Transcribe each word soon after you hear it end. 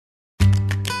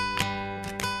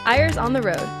Eyres on the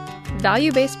Road,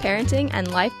 value-based parenting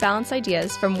and life balance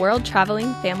ideas from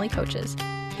world-traveling family coaches.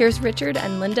 Here's Richard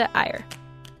and Linda Eyre.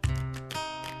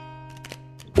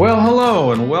 Well,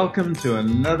 hello, and welcome to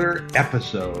another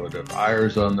episode of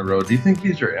Eyres on the Road. Do you think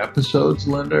these are episodes,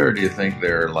 Linda, or do you think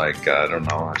they're like, I don't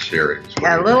know, a series?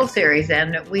 A little series,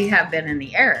 and we have been in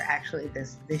the air, actually,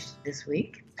 this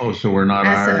week. Oh, so we're not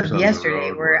Eyres on yesterday,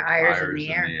 the Road. we're Eyres in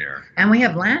the air. And we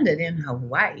have landed in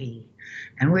Hawaii.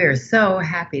 And we are so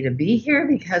happy to be here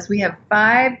because we have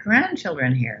 5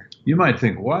 grandchildren here. You might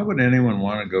think, why would anyone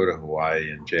want to go to Hawaii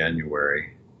in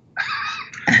January?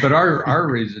 But our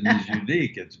reason is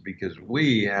unique. It's because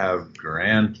we have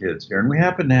grandkids here, and we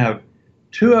happen to have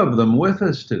 2 of them with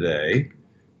us today.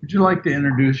 Would you like to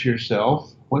introduce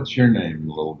yourself? What's your name,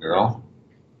 little girl?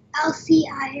 Elsie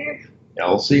Eyre.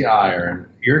 Elsie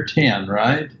Eyre. You're 10,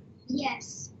 right?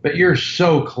 Yes. But you're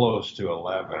so close to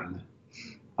 11.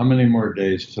 How many more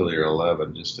days till you're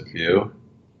 11? Just a few?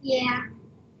 Yeah.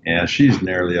 Yeah, she's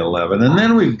nearly 11. And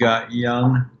then we've got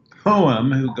young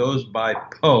Poem, who goes by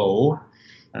Poe.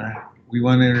 We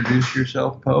want to introduce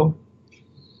yourself, Poe?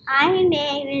 My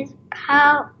name is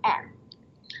Poem.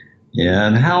 Yeah,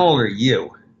 and how old are you?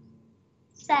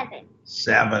 7.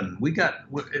 7.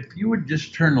 If you would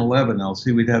just turn 11,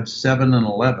 Elsie, we'd have 7 and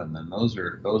 11, and those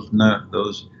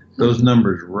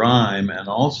numbers rhyme, and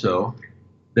also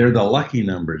they're the lucky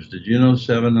numbers. Did you know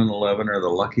 7 and 11 are the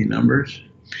lucky numbers?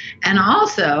 And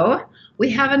also, we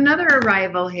have another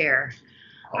arrival here.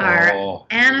 Our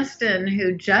Aniston,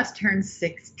 who just turned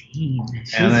 16.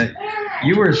 Anna,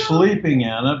 you were sleeping,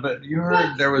 Anna, but you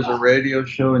heard there was a radio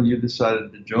show and you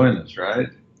decided to join us, right?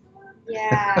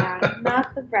 Yeah,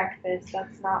 not the breakfast.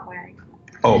 That's not why.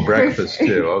 Oh, breakfast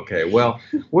too. Okay. Well,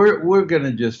 we're going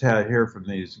to just hear from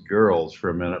these girls for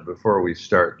a minute before we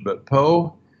start. But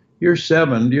Poe, you're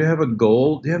 7. Do you have a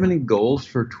goal? Do you have any goals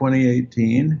for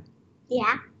 2018?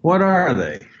 Yeah. What are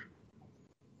they?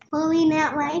 Pulling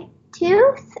out my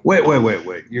tooth. Wait.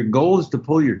 Your goal is to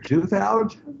pull your tooth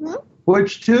out? Mm-hmm.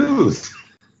 Which tooth?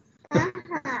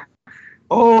 Uh-huh.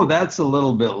 Oh, that's a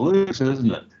little bit loose,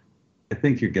 isn't it? I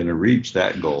think you're going to reach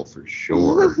that goal for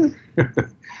sure.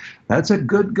 That's a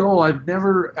good goal. I've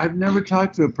never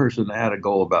talked to a person that had a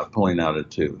goal about pulling out a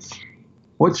tooth.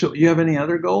 You have any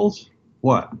other goals?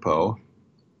 What, Poe?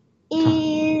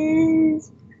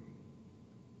 Is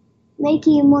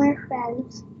making more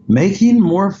friends. Making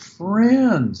more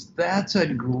friends. That's a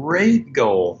great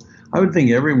goal. I would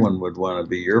think everyone would want to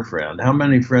be your friend. How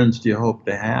many friends do you hope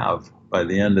to have by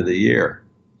the end of the year?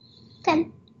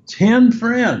 10. 10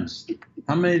 friends.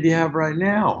 How many do you have right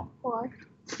now? 4.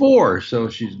 4. So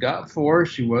she's got 4.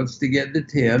 She wants to get to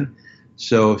 10.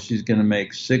 So she's going to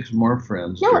make 6 more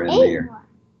friends during the year. More.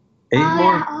 8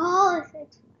 more? Yeah, 6 more.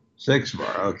 6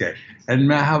 more. Okay.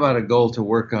 And how about a goal to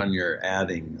work on your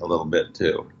adding a little bit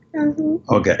too?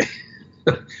 Mm-hmm. Okay.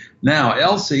 Now,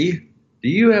 Elsie, do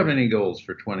you have any goals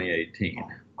for 2018?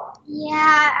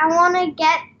 Yeah, I want to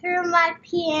get through my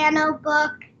piano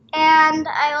book, and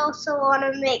I also want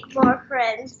to make more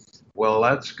friends. Well,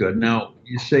 that's good. Now,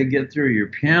 you say get through your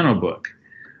piano book.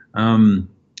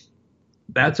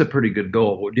 That's a pretty good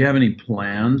goal. Do you have any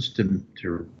plans to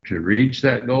reach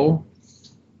that goal?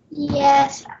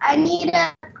 Yes, I need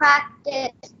to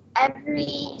practice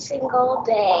every single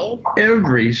day.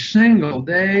 Every single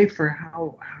day for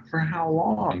how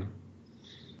long?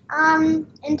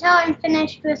 Until I'm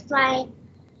finished with my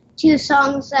 2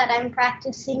 songs that I'm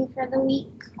practicing for the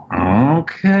week.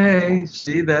 Okay.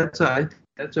 See, that's a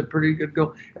pretty good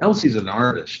goal. Elsie's an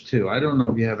artist too. I don't know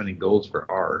if you have any goals for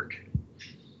art.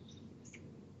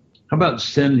 How about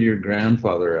send your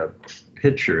grandfather a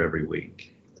picture every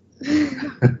week?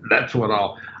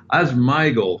 That's my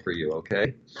goal for you,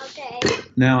 okay? Okay.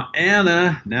 Now,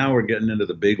 Anna, now we're getting into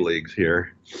the big leagues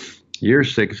here. You're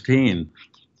 16.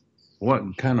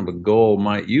 What kind of a goal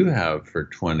might you have for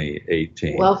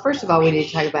 2018? Well, first of all, we need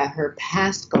to talk about her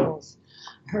past goals.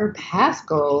 Her past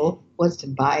goal was to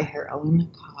buy her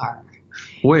own car.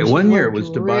 Wait, one year it was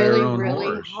to buy her own really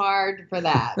horse. Hard for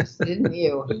that, didn't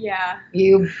you? Yeah.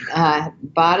 You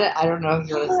bought it. I don't know if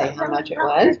you want to say how much it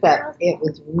was, but it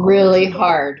was really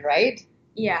hard, right?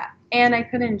 Yeah. And I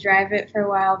couldn't drive it for a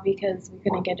while because we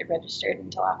couldn't get it registered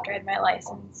until after I had my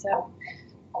license. So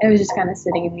it was just kind of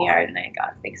sitting in the yard, and I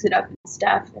got to fix it up and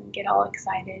stuff and get all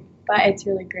excited. But it's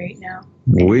really great now.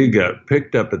 We got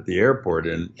picked up at the airport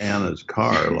in Anna's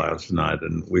car last night,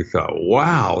 and we thought,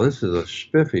 wow, this is a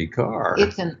spiffy car.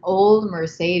 It's an old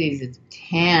Mercedes. It's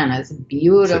tan. It's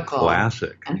beautiful. It's a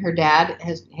classic. And her dad,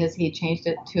 has he changed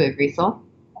it to a Greasel?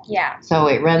 Yeah. So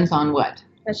it runs on what?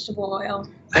 Vegetable oil.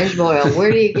 Vegetable oil.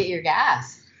 Where do you get your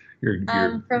gas?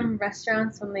 From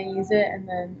restaurants when they use it, and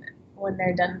then when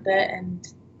they're done with it, and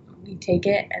we take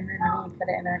it, and then we put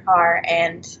it in our car,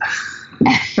 and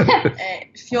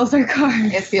it fuels our car.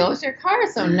 It fuels your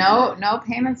car, so no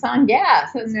payments on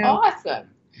gas. It's awesome.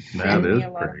 That is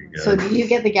pretty good. So do you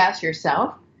get the gas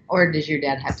yourself, or does your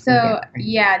dad have to? So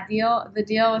yeah, the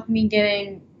deal with me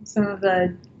getting some of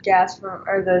the gas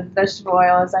or the vegetable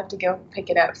oil is I have to go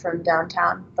pick it up from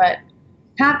downtown, but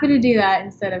happy to do that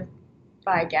instead of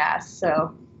buy gas.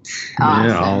 So awesome.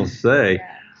 Yeah, I'll say.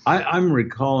 Yeah. I'm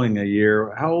recalling a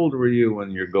year. How old were you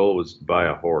when your goal was to buy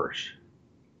a horse?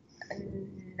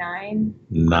 9.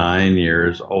 9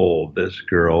 years old. This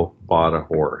girl bought a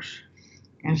horse.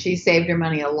 And she saved her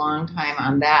money a long time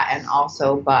on that, and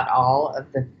also bought all of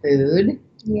the food.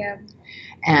 Yeah.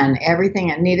 And everything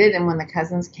it needed. And when the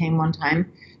cousins came one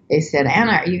time, they said,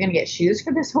 Anna, are you going to get shoes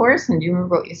for this horse? And do you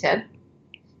remember what you said?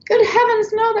 Good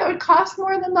heavens, no, that would cost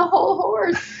more than the whole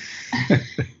horse.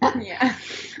 Yeah.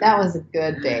 That was a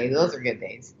good day. Those are good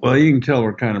days. Well, you can tell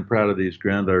we're kind of proud of these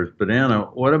granddaughters. But Anna,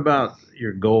 what about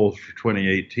your goals for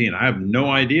 2018? I have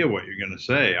no idea what you're going to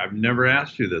say. I've never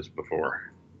asked you this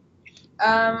before.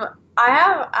 I don't know.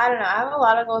 I have a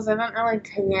lot of goals. I haven't really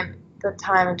taken the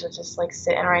time to just like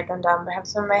sit and write them down, but I have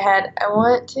some in my head. I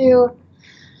want to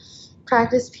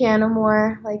practice piano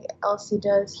more like Elsie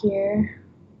does here.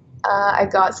 I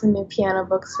got some new piano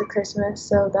books for Christmas,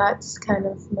 so that's kind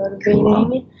of motivating.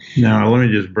 Cool. Now, let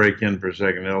me just break in for a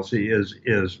second, Elsie.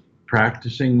 Is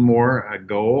practicing more a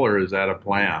goal, or is that a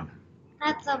plan?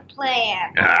 That's a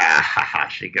plan.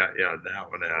 She got that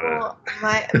one out of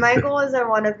Well, my goal is I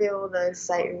want to be able to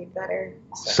sight read better.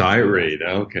 So. sight read.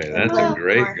 Okay, that's a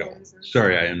great goal. Markings and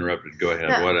Sorry, I interrupted. Go ahead.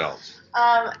 No. What else?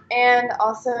 And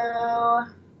also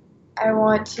I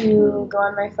want to go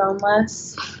on my phone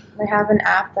less. I have an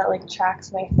app that like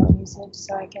tracks my phone usage,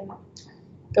 so I can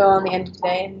go on the end of the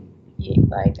day and be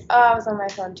like, oh, I was on my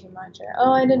phone too much, or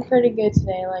oh, I did pretty good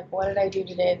today. Like, what did I do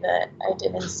today that I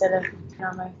did instead of being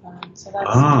on my phone? So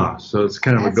that's So it's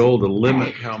kind of a goal to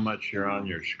limit how much you're on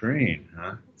your screen,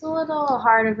 huh? It's a little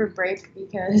hard of a break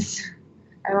because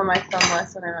I'm on my phone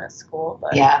less when I'm at school.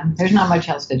 But yeah, there's not much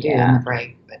else to do in the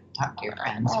break but talk to your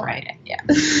friends, right? Yeah.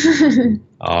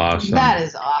 Awesome. That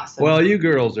is awesome. Well, you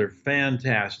girls are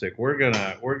fantastic. We're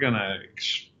gonna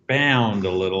expound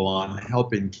a little on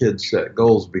helping kids set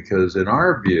goals, because in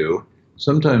our view,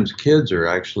 sometimes kids are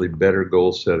actually better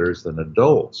goal setters than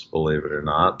adults, believe it or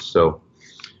not. So,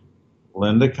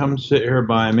 Linda, come sit here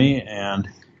by me, and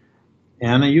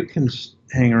Anna, you can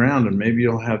hang around, and maybe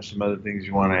you'll have some other things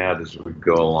you want to add as we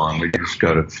go along. We just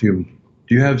got a few.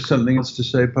 Do you have something else to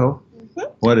say, Poe?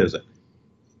 Mm-hmm. What is it?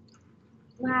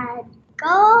 My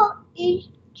goal is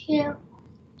to.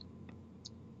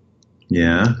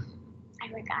 Yeah. I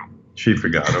forgot. She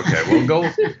forgot. Okay. Well,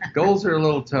 goals are a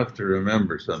little tough to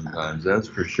remember sometimes. That's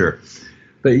for sure.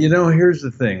 But here's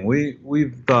the thing.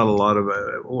 We've thought a lot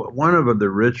about one of the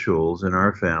rituals in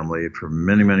our family for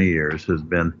many, many years has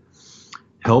been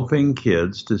helping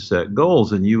kids to set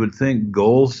goals. And you would think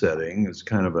goal setting is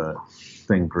kind of a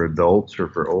thing for adults or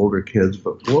for older kids,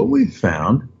 but what we've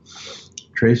found,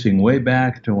 tracing way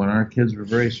back to when our kids were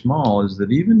very small, is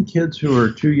that even kids who are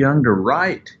too young to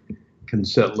write can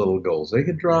set little goals. They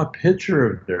can draw a picture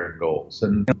of their goals.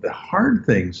 And the hard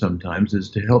thing sometimes is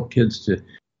to help kids to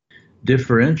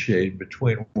differentiate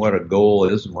between what a goal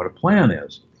is and what a plan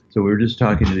is. So we were just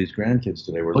talking to these grandkids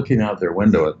today. We're looking out their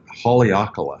window at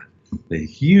Haleakala, the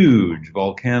huge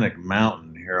volcanic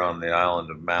mountain here on the island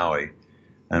of Maui.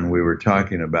 And we were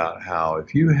talking about how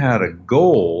if you had a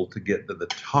goal to get to the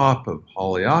top of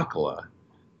Haleakala,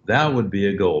 that would be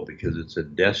a goal because it's a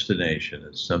destination.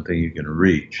 It's something you can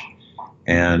reach.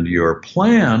 And your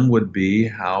plan would be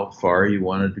how far you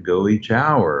wanted to go each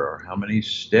hour, or how many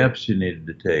steps you needed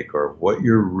to take, or what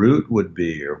your route would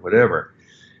be, or whatever.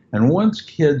 And once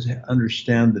kids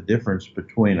understand the difference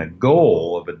between a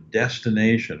goal of a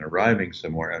destination, arriving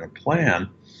somewhere, and a plan,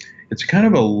 it's kind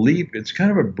of a leap, it's kind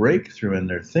of a breakthrough in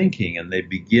their thinking, and they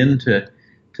begin to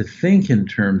think in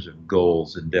terms of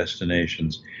goals and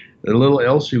destinations. The little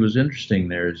Elsie was interesting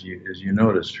there, as you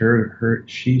noticed.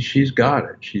 She's got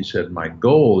it. She said, my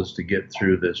goal is to get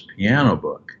through this piano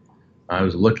book. I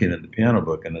was looking at the piano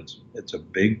book, and it's a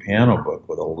big piano book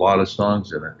with a lot of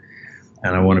songs in it.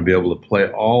 And I want to be able to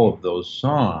play all of those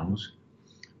songs,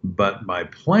 but my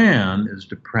plan is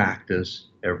to practice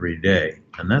every day.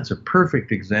 And that's a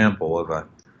perfect example of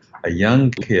a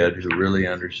young kid who really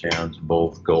understands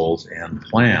both goals and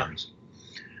plans.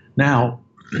 Now,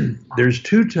 there's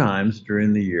 2 times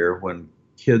during the year when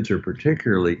kids are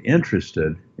particularly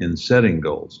interested in setting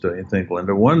goals, don't you think,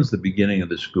 Linda? One's the beginning of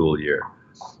the school year.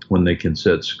 when they can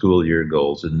set school year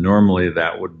goals. And normally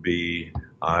that would be,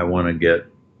 I want to get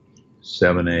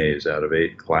 7 A's out of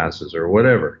 8 classes or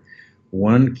whatever.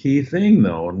 One key thing,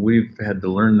 though, and we've had to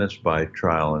learn this by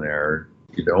trial and error,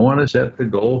 you don't want to set the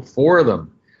goal for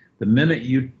them. The minute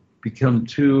you become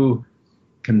too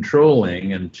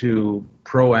controlling and too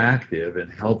proactive in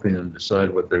helping them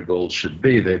decide what their goals should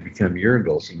be, they become your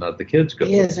goals and not the kids' goals.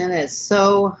 Yes, and it's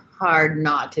so hard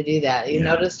not to do that. You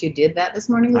noticed you did that this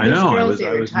morning with I these know, girls?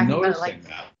 I was talking about it, noticing like,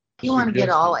 that. you want to get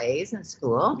all A's in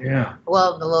school? Yeah.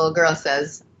 Well, the little girl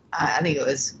says, I think it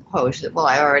was she said, well,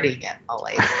 I already get all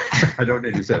A's. I don't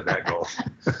need to set that goal.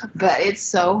 But it's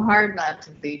so hard not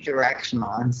to be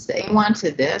directional and say, you want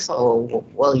to this? Oh,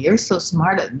 well, you're so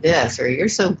smart at this, or you're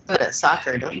so good at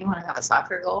soccer. Don't you want to have a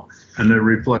soccer goal? And it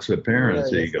reflects the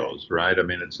parents' Really egos, right? I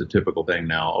mean, it's the typical thing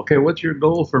now. Okay, what's your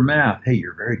goal for math? Hey,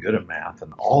 you're very good at math,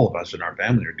 and all of us in our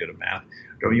family are good at math.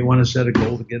 Don't you want to set a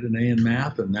goal to get an A in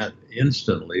math? And that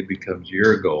instantly becomes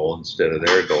your goal instead of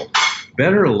their goal.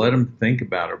 Better to let them think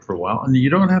about it for a while. And you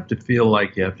don't have to feel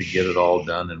like you have to get it all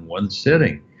done in one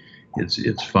sitting.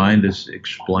 It's fine to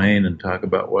explain and talk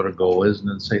about what a goal is and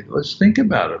then say, let's think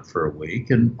about it for a week,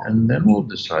 and then we'll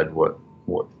decide what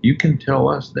you can tell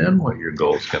us then what your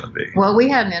goal is going to be. Well, we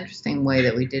had an interesting way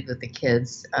that we did with the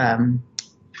kids.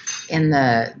 In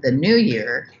the new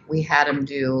year, we had them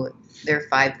do their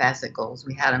 5 facet goals.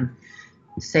 We had them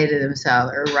say to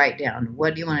themselves or write down,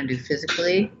 what do you want to do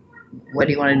physically? What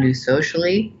do you want to do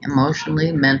socially,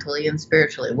 emotionally, mentally, and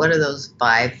spiritually? What are those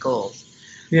 5 goals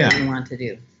that you want to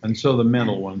do? And so the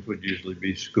mental ones would usually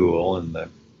be school, and the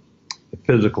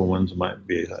physical ones might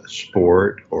be a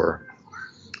sport or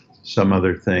some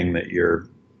other thing that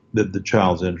the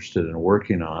child's interested in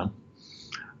working on.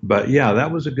 But yeah,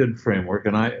 that was a good framework.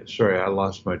 And I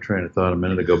lost my train of thought a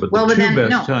minute ago. But the two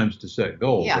best times to set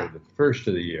goals are the first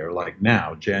of the year, like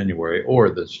now, January,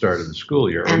 or the start of the school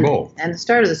year, or both. And the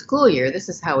start of the school year, this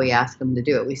is how we asked them to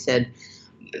do it. We said,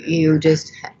 you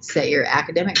just set your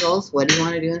academic goals. What do you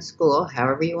want to do in school?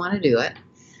 However you want to do it.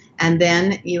 And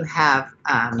then you have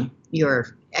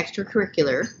your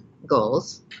extracurricular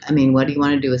goals. I mean, what do you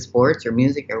want to do with sports or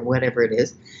music or whatever it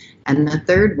is? And the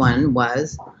third one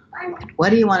was, what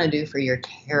do you want to do for your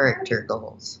character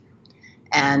goals?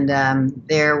 And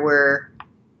there were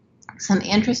some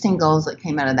interesting goals that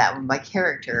came out of that one by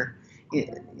character.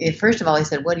 First of all, I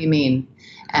said, what do you mean?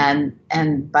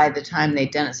 And by the time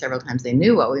they'd done it several times, they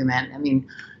knew what we meant. I mean,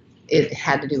 it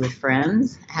had to do with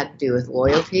friends, it had to do with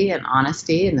loyalty and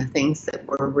honesty and the things that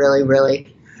were really,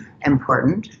 really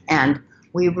important. And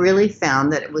we really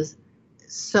found that it was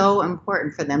so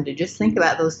important for them to just think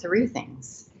about those 3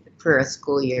 things for a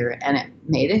school year, and it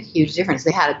made a huge difference.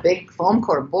 They had a big foam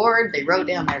core board. They wrote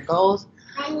down their goals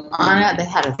on it. They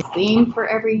had a theme for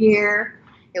every year.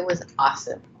 It was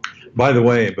awesome. By the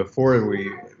way, before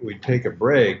we take a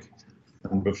break,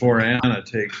 and before Anna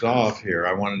takes off here,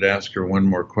 I wanted to ask her one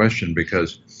more question,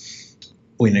 because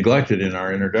we neglected in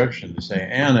our introduction to say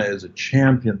Anna is a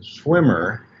champion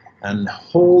swimmer and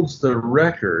holds the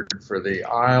record for the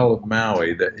Isle of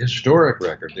Maui, the historic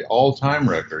record, the all-time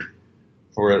record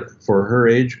for her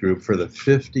age group for the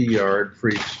 50-yard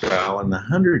freestyle and the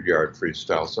 100-yard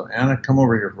freestyle. So Anna, come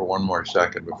over here for one more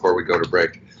second before we go to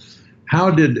break.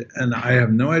 And I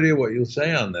have no idea what you'll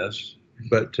say on this,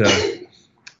 but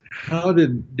how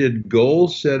did goal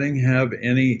setting have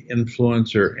any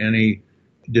influence or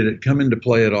did it come into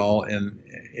play at all in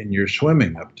your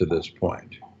swimming up to this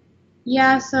point?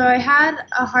 Yeah, so I had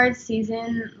a hard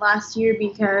season last year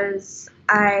because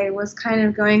I was kind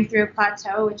of going through a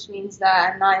plateau, which means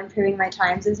that I'm not improving my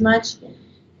times as much.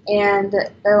 And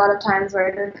there are a lot of times where I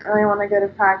didn't really want to go to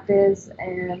practice,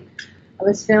 and I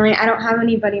was feeling I don't have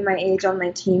anybody my age on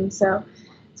my team, so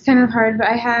it's kind of hard. But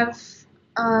I have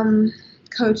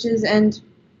coaches and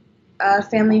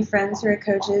family friends who are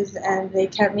coaches, and they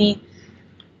kept me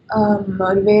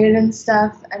motivated and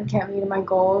stuff and kept me to my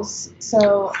goals.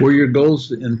 So were your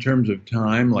goals in terms of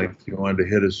time, like you wanted to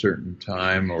hit a certain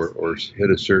time or hit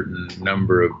a certain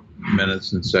number of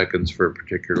minutes and seconds for a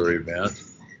particular event?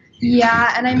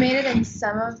 Yeah, and I made it in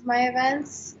some of my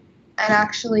events, and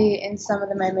actually in some of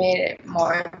them I made it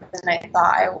more than I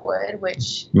thought I would,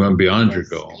 which you went beyond your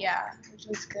goal. Yeah, which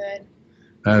was good.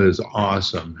 That is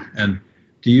awesome. And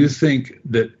do you think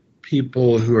that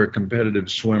people who are competitive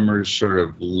swimmers sort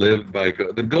of live by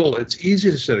the goal? It's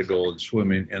easy to set a goal in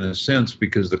swimming in a sense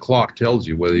because the clock tells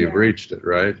you whether you've reached it,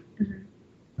 right? Mm-hmm.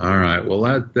 All right. Well,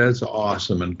 that's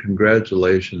awesome, and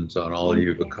congratulations on all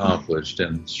you've accomplished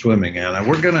in swimming, Anna.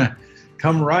 We're going to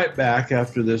come right back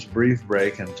after this brief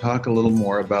break and talk a little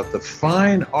more about the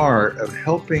fine art of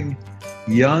helping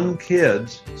young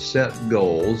kids set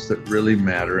goals that really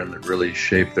matter and that really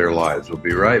shape their lives. We'll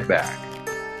be right back.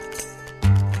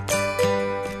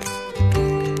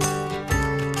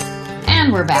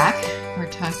 And we're back.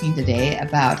 We're talking today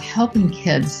about helping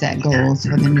kids set goals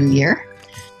for the new year.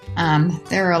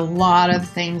 There are a lot of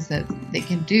things that they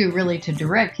can do really to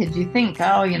direct kids. You think,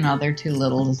 they're too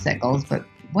little to set goals, but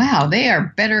wow, they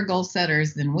are better goal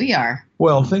setters than we are.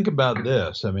 Well, think about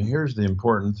this. I mean, here's the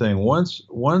important thing.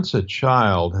 Once a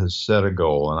child has set a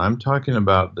goal, and I'm talking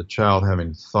about the child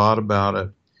having thought about it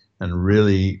and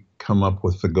really come up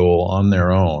with the goal on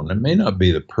their own. It may not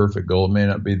be the perfect goal. It may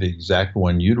not be the exact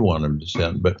one you'd want them to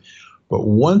set, but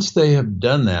once they have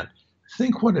done that,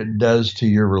 think what it does to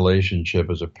your relationship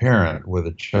as a parent with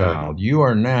a child. You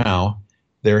are now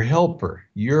their helper.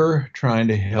 You're trying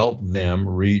to help them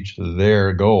reach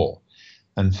their goal.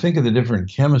 And think of the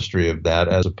different chemistry of that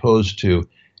as opposed to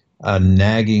a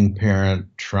nagging parent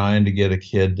trying to get a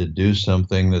kid to do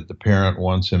something that the parent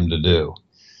wants him to do.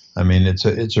 I mean, it's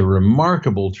a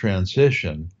remarkable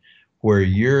transition where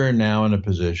you're now in a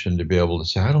position to be able to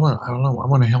say, I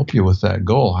want to help you with that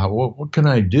goal. What can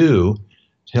I do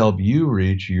to help you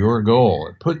reach your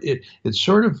goal? It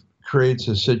sort of creates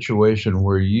a situation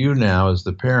where you now, as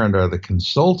the parent, are the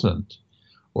consultant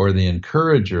or the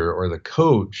encourager or the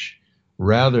coach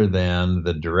rather than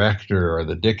the director or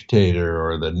the dictator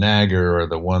or the nagger or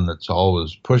the one that's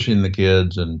always pushing the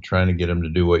kids and trying to get them to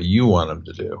do what you want them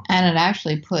to do. And it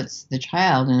actually puts the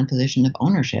child in a position of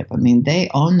ownership. I mean, they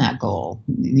own that goal.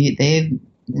 They've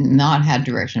not had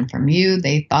direction from you.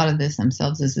 They thought of this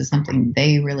themselves. This is something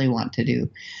they really want to do.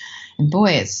 And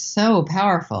boy, it's so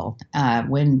powerful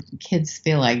when kids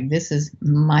feel like this is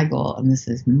my goal and this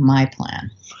is my plan.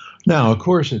 Now, of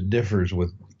course, it differs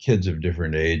with kids of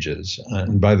different ages.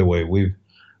 And by the way, we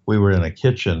were in a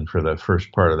kitchen for the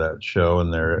first part of that show,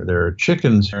 and there are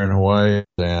chickens here in Hawaii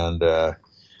and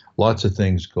lots of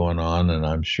things going on. And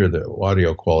I'm sure the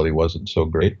audio quality wasn't so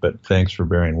great, but thanks for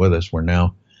bearing with us. We're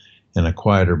now in a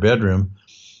quieter bedroom.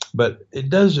 But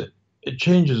it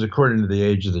changes according to the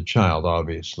age of the child,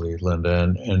 obviously, Linda.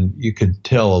 And you could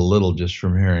tell a little just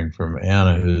from hearing from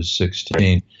Anna, who's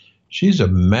 16. She's a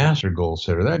master goal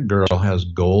setter. That girl has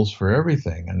goals for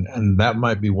everything. And that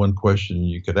might be one question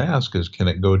you could ask is, can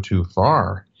it go too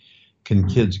far? Can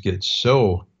kids get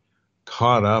so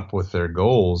caught up with their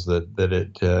goals that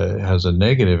it has a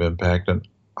negative impact? And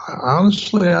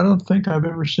honestly, I don't think I've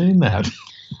ever seen that.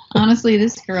 Honestly,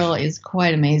 this girl is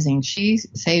quite amazing. She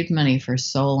saved money for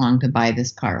so long to buy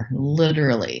this car.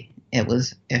 Literally, it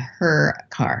was her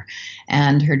car.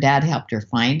 And her dad helped her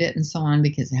find it and so on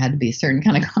because it had to be a certain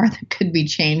kind of car that could be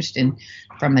changed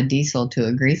from a diesel to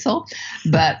a greasel.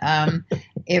 But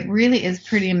it really is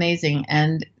pretty amazing.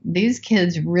 And these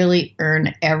kids really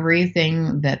earn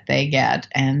everything that they get.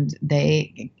 And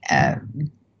they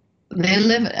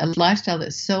live a lifestyle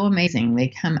that's so amazing. They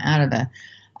come out of a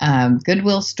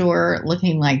Goodwill store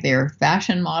looking like they're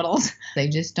fashion models. They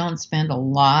just don't spend a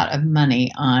lot of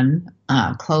money on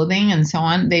clothing and so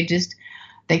on. They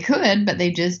could, but they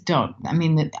just don't. I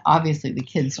mean, obviously the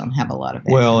kids don't have a lot of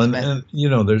it. Well, and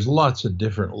there's lots of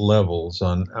different levels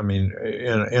in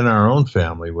our own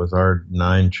family with our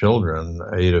 9 children,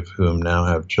 8 of whom now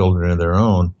have children of their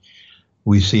own.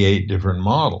 We see 8 different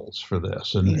models for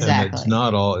this. Exactly.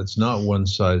 And it's not one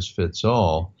size fits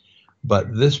all.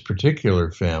 But this particular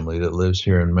family that lives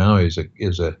here in Maui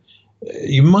is a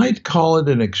you might call it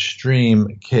an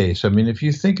extreme case. I mean, if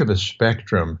you think of a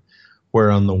spectrum where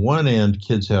on the one end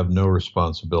kids have no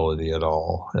responsibility at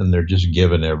all and they're just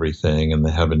given everything and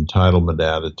they have entitlement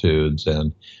attitudes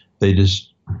and they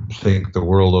just think the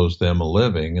world owes them a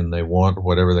living and they want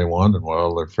whatever they want and what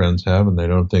all their friends have and they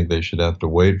don't think they should have to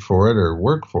wait for it or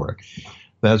work for it.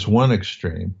 That's one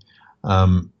extreme.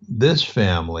 This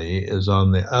family is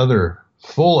on the other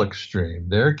full extreme.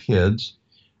 Their kids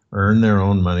earn their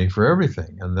own money for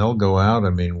everything, and they'll go out. I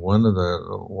mean, one of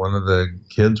the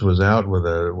kids was out with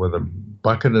a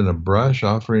bucket and a brush,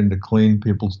 offering to clean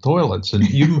people's toilets, and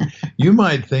you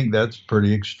might think that's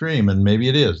pretty extreme, and maybe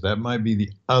it is. That might be the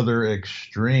other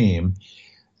extreme.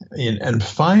 And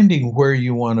finding where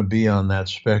you want to be on that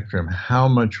spectrum, how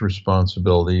much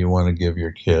responsibility you want to give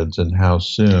your kids and how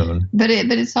soon. But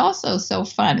it's also so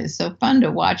fun. It's so fun to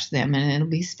watch them, and it'll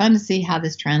be fun to see how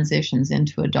this transitions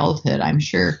into adulthood. I'm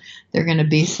sure there are going to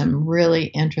be some really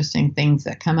interesting things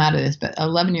that come out of this. But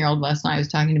 11-year-old last night was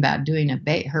talking about doing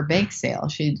her bake sale.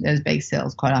 She does bake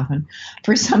sales quite often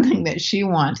for something that she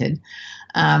wanted.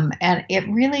 And it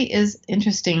really is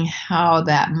interesting how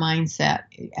that mindset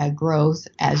grows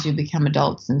as you become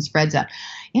adults and spreads out.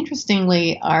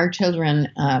 Interestingly, our children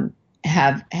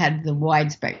have had the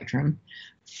wide spectrum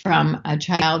from a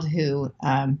child who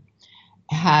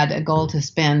had a goal to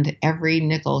spend every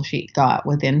nickel she got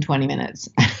within 20 minutes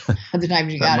of the time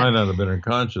she got That might it. not have been her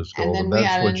conscious goal, And then but we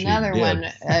that's had what she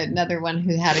did. another one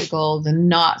who had a goal to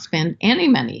not spend any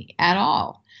money at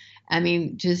all. I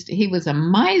mean, he was a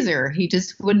miser. He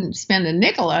just wouldn't spend a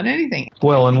nickel on anything.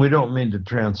 Well, and we don't mean to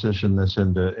transition this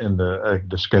into a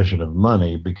discussion of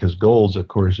money, because goals, of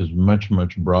course, is much,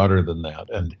 much broader than that.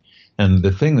 And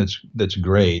the thing that's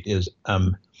great is,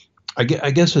 I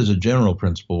guess as a general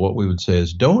principle, what we would say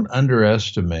is don't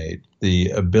underestimate the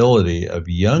ability of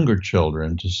younger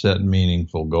children to set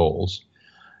meaningful goals,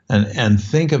 and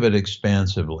think of it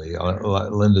expansively.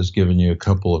 Linda's given you a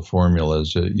couple of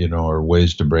formulas, or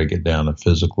ways to break it down: a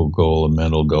physical goal, a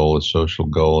mental goal, a social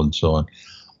goal, and so on,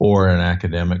 or an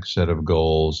academic set of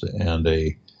goals and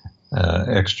a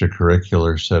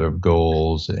extracurricular set of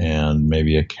goals and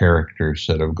maybe a character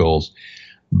set of goals.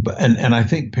 And I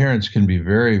think parents can be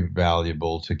very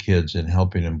valuable to kids in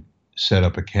helping them set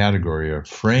up a category or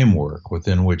framework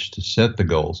within which to set the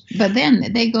goals. But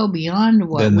then they go beyond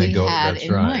what we had that's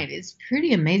in right. mind. It's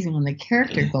pretty amazing. On the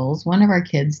character goals, one of our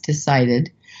kids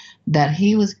decided that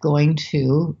he was going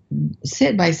to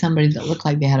sit by somebody that looked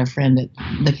like they had a friend at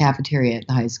the cafeteria at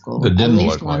the high school. That didn't at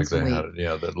least look like once they a week. had it.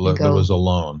 Yeah, that was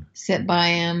alone. Sit by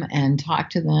him and talk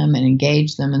to them and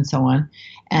engage them and so on.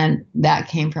 And that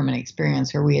came from an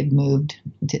experience where we had moved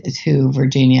to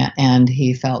Virginia, and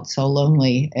he felt so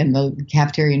lonely in the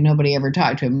cafeteria. Nobody ever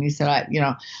talked to him. And he said,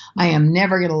 I am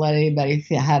never going to let anybody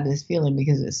have this feeling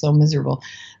because it's so miserable.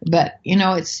 But,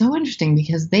 it's so interesting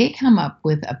because they come up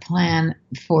with a plan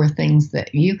for things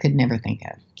that you could never think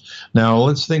of. Now,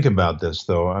 let's think about this,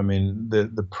 though. I mean,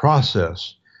 the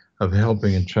process of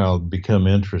helping a child become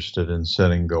interested in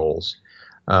setting goals.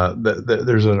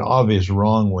 There's an obvious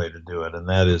wrong way to do it, and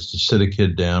that is to sit a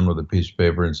kid down with a piece of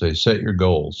paper and say, set your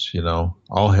goals,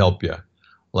 I'll help you.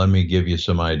 Let me give you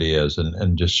some ideas,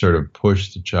 and just sort of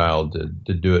push the child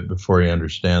to do it before he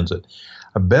understands it.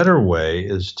 A better way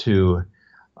is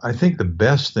I think the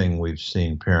best thing we've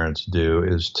seen parents do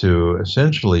is to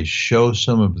essentially show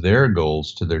some of their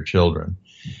goals to their children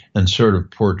and sort of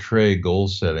portray goal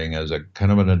setting as a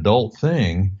kind of an adult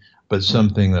thing, but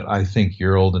something that I think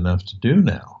you're old enough to do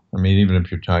now. I mean, even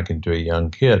if you're talking to a young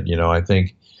kid, I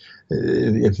think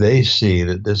if they see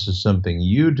that this is something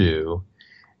you do,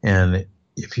 and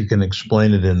if you can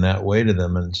explain it in that way to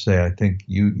them and say, I think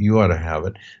you ought to have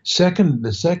it.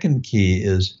 The second key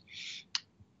is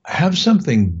have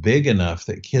something big enough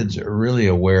that kids are really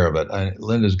aware of it.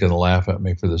 Linda's going to laugh at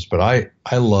me for this, but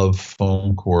I love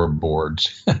foam core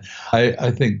boards.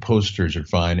 I think posters are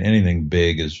fine. Anything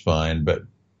big is fine, but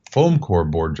foam core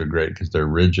boards are great because they're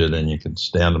rigid and you can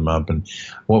stand them up. And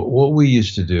what we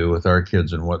used to do with our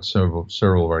kids, and what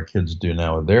several of our kids do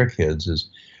now with their kids, is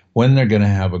when they're going to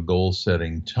have a goal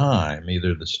setting time,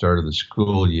 either the start of the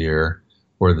school year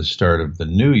or the start of the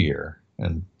new year,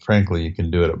 and frankly, you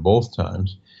can do it at both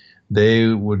times, they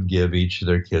would give each of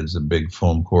their kids a big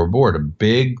foam core board, a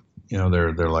big,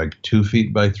 they're like 2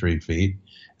 feet by 3 feet,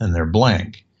 and they're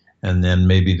blank. And then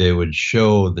maybe they would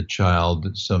show the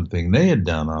child something they had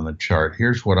done on a chart.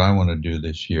 Here's what I want to do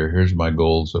this year. Here's my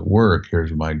goals at work.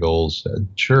 Here's my goals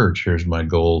at church. Here's my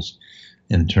goals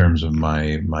in terms of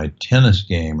my tennis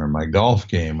game or my golf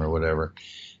game or whatever.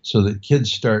 So that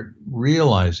kids start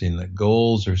realizing that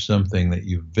goals are something that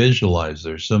you visualize.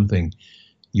 There's something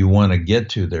you want to get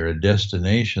to. They're a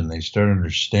destination. They start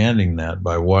understanding that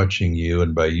by watching you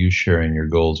and by you sharing your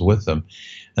goals with them.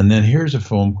 And then here's a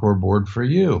foam core board for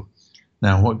you.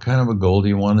 Now, what kind of a goal do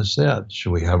you want to set?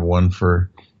 Should we have one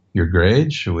for your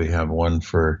grades? Should we have one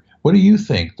for, what do you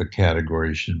think the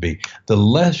category should be?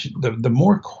 The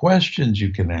more questions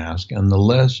you can ask and the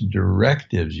less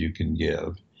directives you can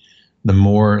give, the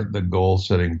more the goal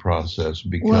setting process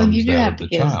becomes that of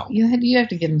the child. You have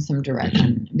to give them some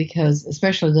direction, because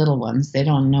especially little ones, they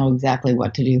don't know exactly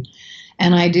what to do.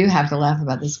 And I do have to laugh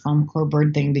about this foam core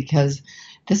board thing, because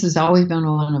this has always been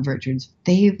one of Richard's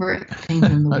favorite things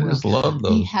in the world. I just love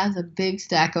those. He has a big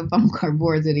stack of foam core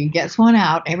boards, and he gets one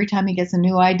out every time he gets a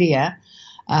new idea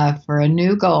for a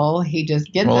new goal. He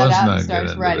just gets that out and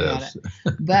starts writing on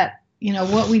it. But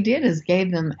what we did is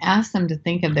asked them to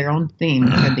think of their own theme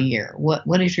for the year.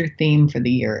 What is your theme for the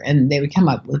year? And they would come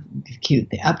up with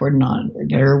the upward and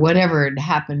onward, or whatever had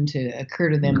happened to occur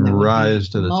to them. Rise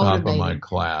to the top of my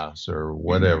class, or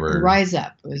whatever. Rise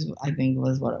up, I think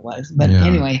was what it was. But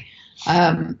anyway,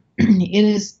 it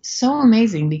is so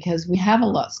amazing because we have a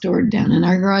lot stored down in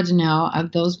our garage now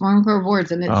of those Farm Corps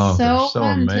boards, and it's so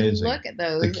fun amazing. to look at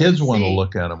those. The kids want to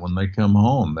look at them when they come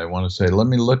home. They want to say, let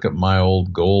me look at my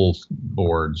old goal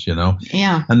boards,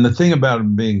 Yeah. And the thing about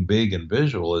them being big and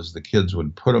visual is the kids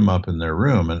would put them up in their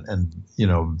room, and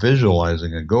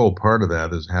visualizing a goal, part of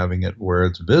that is having it where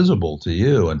it's visible to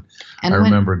you. And I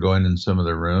remember going in some of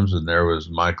the rooms, and there was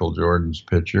Michael Jordan's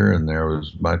picture, and there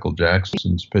was Michael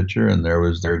Jackson's picture, and there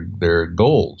was their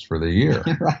goals for the year.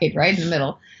 right in the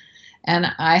middle. And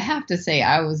I have to say,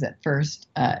 I was at first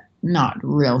not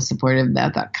real supportive of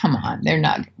that. I thought, come on, they're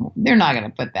not going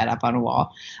to put that up on a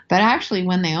wall. But actually,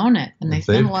 when they own it and they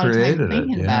spend a lot of time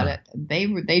thinking about it, they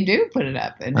do put it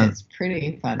up, and it's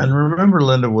pretty fun. And remember,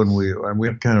 Linda, when we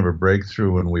had kind of a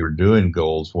breakthrough when we were doing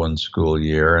goals one school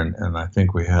year, and I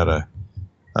think we had a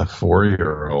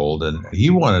 4-year-old, and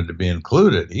he wanted to be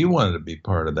included. He wanted to be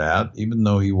part of that, even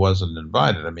though he wasn't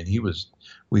invited. I mean,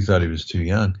 we thought he was too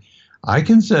young. I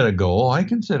can set a goal.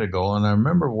 And I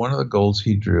remember one of the goals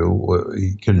he drew,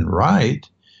 he couldn't write,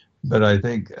 but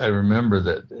I remember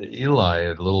that Eli, a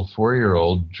little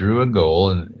 4-year-old, drew a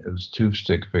goal, and it was 2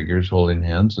 stick figures holding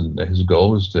hands, and his goal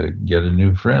was to get a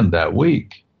new friend that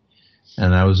week.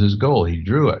 And that was his goal. He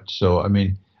drew it. So, I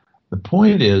mean, the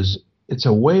point is, it's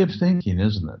a way of thinking,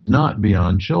 isn't it? Not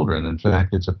beyond children. In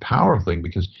fact, it's a powerful thing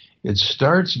because it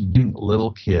starts giving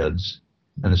little kids,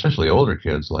 and especially older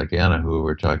kids like Anna, who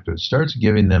we're talking to, it starts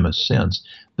giving them a sense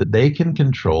that they can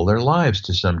control their lives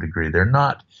to some degree. They're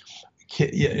not.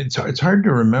 It's hard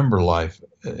to remember life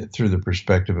through the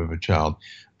perspective of a child,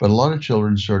 but a lot of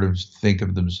children sort of think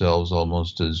of themselves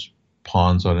almost as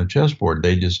pawns on a chessboard.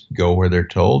 They just go where they're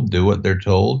told, do what they're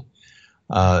told.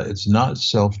 It's not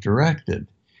self-directed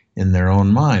in their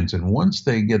own minds. And once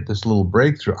they get this little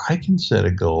breakthrough, I can set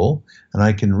a goal and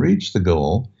I can reach the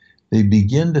goal, they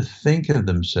begin to think of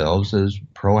themselves as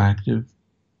proactive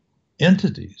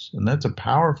entities. And that's a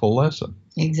powerful lesson.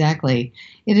 Exactly.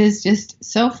 It is just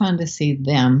so fun to see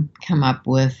them come up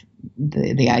with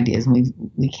the ideas. And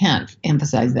we can't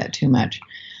emphasize that too much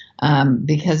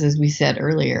because, as we said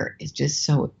earlier, it's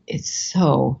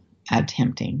so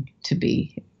tempting to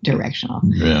be directional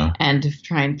and to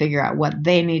try and figure out what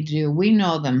they need to do. We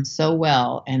know them so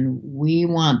well, and we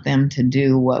want them to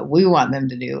do what we want them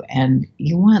to do, and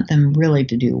you want them really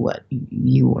to do what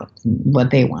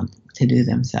they want to do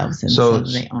themselves, and so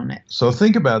they own it. So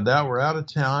think about that. We're out of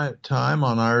time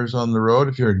on Eyres on the Road.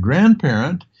 If you're a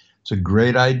grandparent, it's a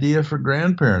great idea for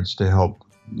grandparents to help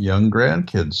young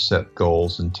grandkids set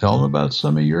goals and tell them about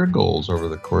some of your goals over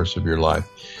the course of your life.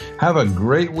 Have a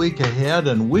great week ahead,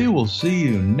 and we will see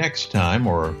you next time,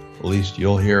 or at least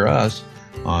you'll hear us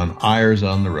on Eyres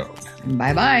on the Road.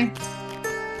 Bye-bye.